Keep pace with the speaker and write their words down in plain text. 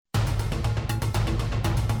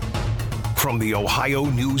From the Ohio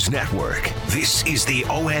News Network, this is the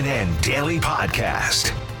ONN Daily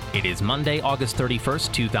Podcast. It is Monday, August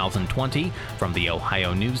 31st, 2020. From the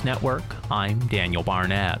Ohio News Network, I'm Daniel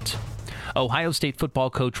Barnett. Ohio State football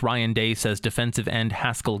coach Ryan Day says defensive end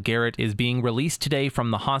Haskell Garrett is being released today from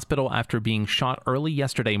the hospital after being shot early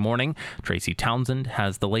yesterday morning. Tracy Townsend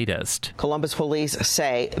has the latest. Columbus police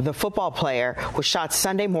say the football player was shot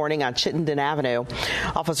Sunday morning on Chittenden Avenue.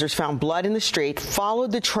 Officers found blood in the street,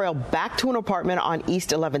 followed the trail back to an apartment on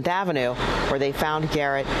East 11th Avenue, where they found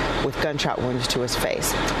Garrett with gunshot wounds to his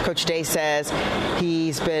face. Coach Day says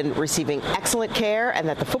he's been receiving excellent care and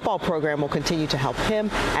that the football program will continue to help him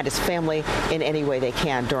and his family in any way they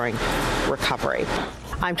can during recovery.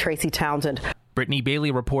 I'm Tracy Townsend. Brittany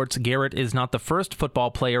Bailey reports Garrett is not the first football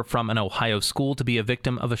player from an Ohio school to be a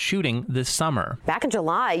victim of a shooting this summer. Back in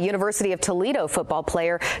July, University of Toledo football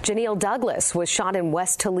player Janeel Douglas was shot in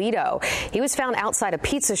West Toledo. He was found outside a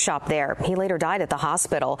pizza shop there. He later died at the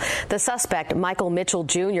hospital. The suspect, Michael Mitchell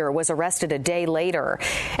Jr., was arrested a day later.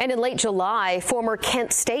 And in late July, former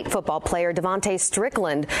Kent State football player Devontae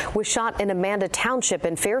Strickland was shot in Amanda Township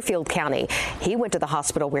in Fairfield County. He went to the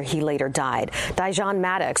hospital where he later died. Dijon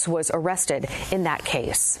Maddox was arrested in that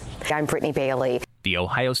case. I'm Brittany Bailey. The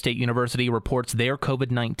Ohio State University reports their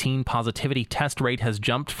COVID-19 positivity test rate has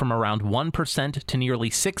jumped from around 1% to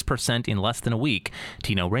nearly 6% in less than a week.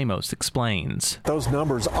 Tino Ramos explains. Those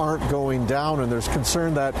numbers aren't going down, and there's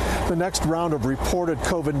concern that the next round of reported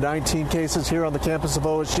COVID-19 cases here on the campus of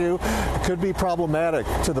OSU could be problematic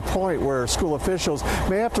to the point where school officials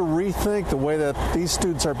may have to rethink the way that these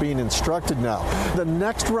students are being instructed now. The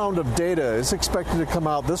next round of data is expected to come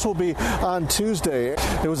out. This will be on Tuesday.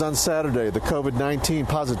 It was on Saturday. The COVID-19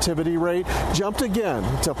 positivity rate jumped again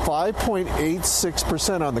to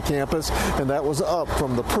 5.86% on the campus, and that was up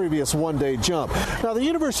from the previous one-day jump. Now, the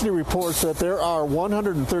university reports that there are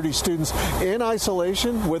 130 students in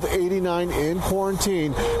isolation with 89 in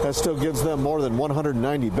quarantine. That still gives them more than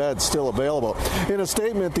 190 beds still available. In a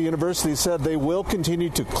statement, the university said they will continue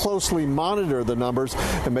to closely monitor the numbers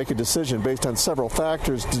and make a decision based on several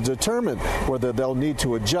factors to determine whether they'll need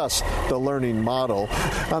to adjust the learning model.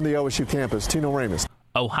 On the OSU campus, Tino Ramos.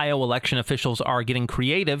 Ohio election officials are getting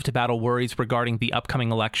creative to battle worries regarding the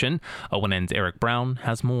upcoming election. ONN's Eric Brown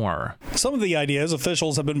has more. Some of the ideas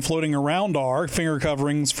officials have been floating around are finger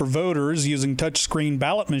coverings for voters using touchscreen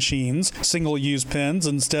ballot machines, single-use pens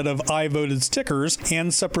instead of I voted stickers,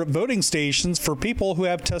 and separate voting stations for people who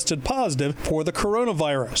have tested positive for the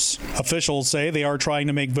coronavirus. Officials say they are trying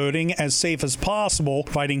to make voting as safe as possible,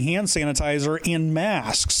 providing hand sanitizer and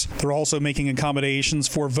masks. They're also making accommodations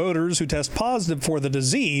for voters who test positive for the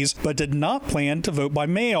disease, but did not plan to vote by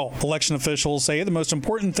mail. Election officials say the most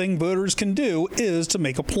important thing voters can do is to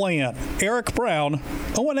make a plan. Eric Brown,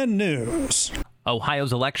 ONN News.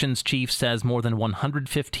 Ohio's elections chief says more than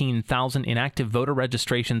 115,000 inactive voter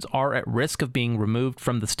registrations are at risk of being removed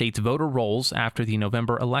from the state's voter rolls after the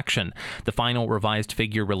November election. The final revised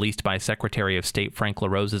figure released by Secretary of State Frank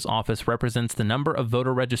LaRose's office represents the number of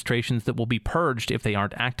voter registrations that will be purged if they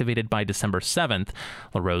aren't activated by December 7th.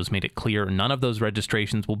 LaRose made it clear none of those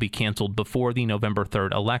registrations will be canceled before the November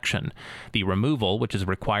 3rd election. The removal, which is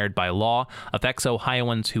required by law, affects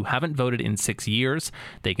Ohioans who haven't voted in 6 years.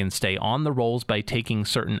 They can stay on the rolls by taking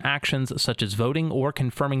certain actions such as voting or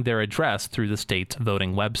confirming their address through the state's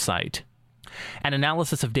voting website. An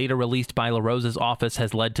analysis of data released by LaRose's office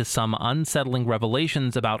has led to some unsettling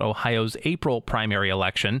revelations about Ohio's April primary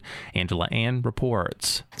election. Angela Ann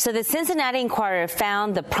reports. So the Cincinnati Enquirer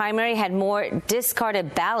found the primary had more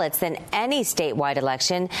discarded ballots than any statewide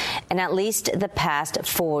election in at least the past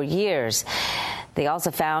 4 years. They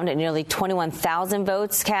also found nearly 21,000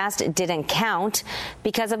 votes cast didn't count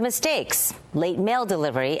because of mistakes, late mail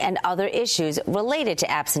delivery, and other issues related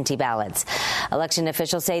to absentee ballots. Election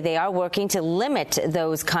officials say they are working to limit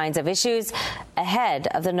those kinds of issues ahead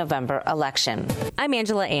of the November election. I'm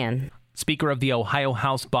Angela Ann. Speaker of the Ohio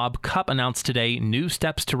House Bob Cupp announced today new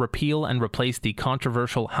steps to repeal and replace the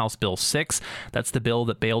controversial House Bill 6. That's the bill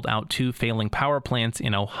that bailed out 2 failing power plants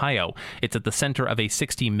in Ohio. It's at the center of a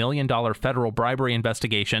 $60 million federal bribery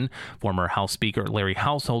investigation. Former House Speaker Larry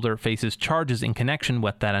Householder faces charges in connection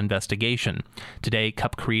with that investigation. Today,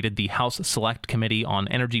 Cupp created the House Select Committee on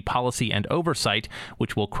Energy Policy and Oversight,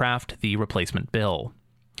 which will craft the replacement bill.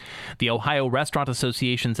 The Ohio Restaurant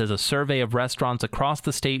Association says a survey of restaurants across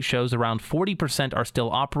the state shows around 40% are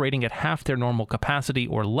still operating at half their normal capacity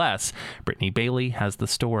or less. Brittany Bailey has the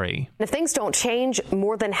story. If things don't change,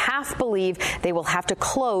 more than half believe they will have to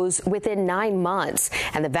close within 9 months.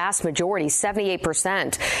 And the vast majority,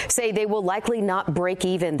 78%, say they will likely not break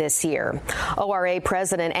even this year. ORA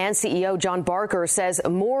President and CEO John Barker says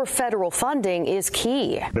more federal funding is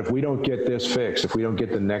key. If we don't get this fixed, if we don't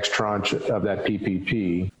get the next tranche of that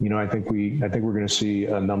PPP, I think we're going to see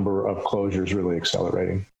a number of closures really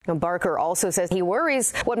accelerating. Barker also says he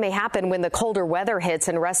worries what may happen when the colder weather hits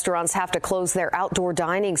and restaurants have to close their outdoor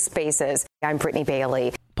dining spaces. I'm Brittany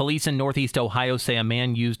Bailey. Police in Northeast Ohio say a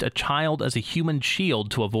man used a child as a human shield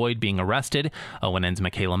to avoid being arrested. ONN's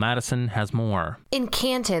Michaela Madison has more. In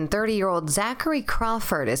Canton, 30-year-old Zachary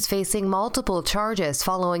Crawford is facing multiple charges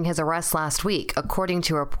following his arrest last week. According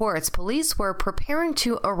to reports, police were preparing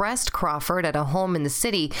to arrest Crawford at a home in the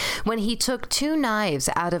city when he took 2 knives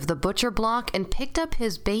out of the butcher block and picked up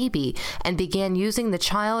his baby and began using the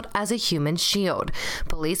child as a human shield.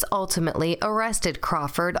 Police ultimately arrested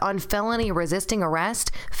Crawford on felony resisting arrest,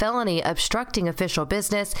 felony obstructing official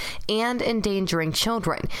business, and endangering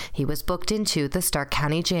children. He was booked into the Stark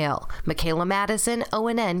County Jail. Michaela Madison,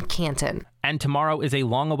 ONN, Canton. And tomorrow is a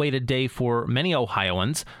long-awaited day for many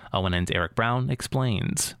Ohioans. ONN's Eric Brown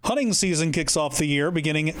explains. Hunting season kicks off the year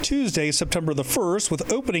beginning Tuesday, September the 1st,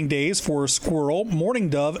 with opening days for squirrel, mourning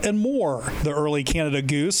dove, and more. The early Canada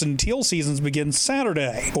goose and teal seasons begin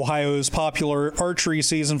Saturday. Ohio's popular archery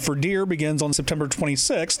season for deer begins on September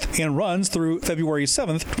 26th and runs through February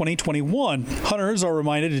 7th, 2021. Hunters are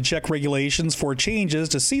reminded to check regulations for changes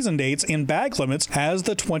to season dates and bag limits as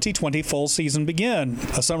the 2020 fall season begin.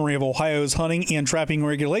 A summary of Ohio's hunting and trapping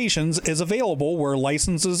regulations is available where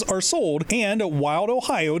licenses are sold and at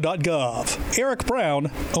wildohio.gov. Eric Brown,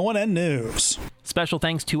 ONN News. Special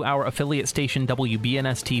thanks to our affiliate station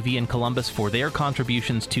WBNS-TV in Columbus for their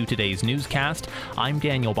contributions to today's newscast. I'm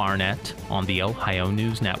Daniel Barnett on the Ohio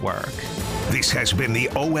News Network. This has been the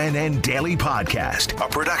ONN Daily Podcast, a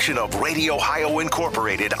production of Radio Ohio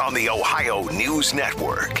Incorporated on the Ohio News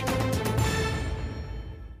Network.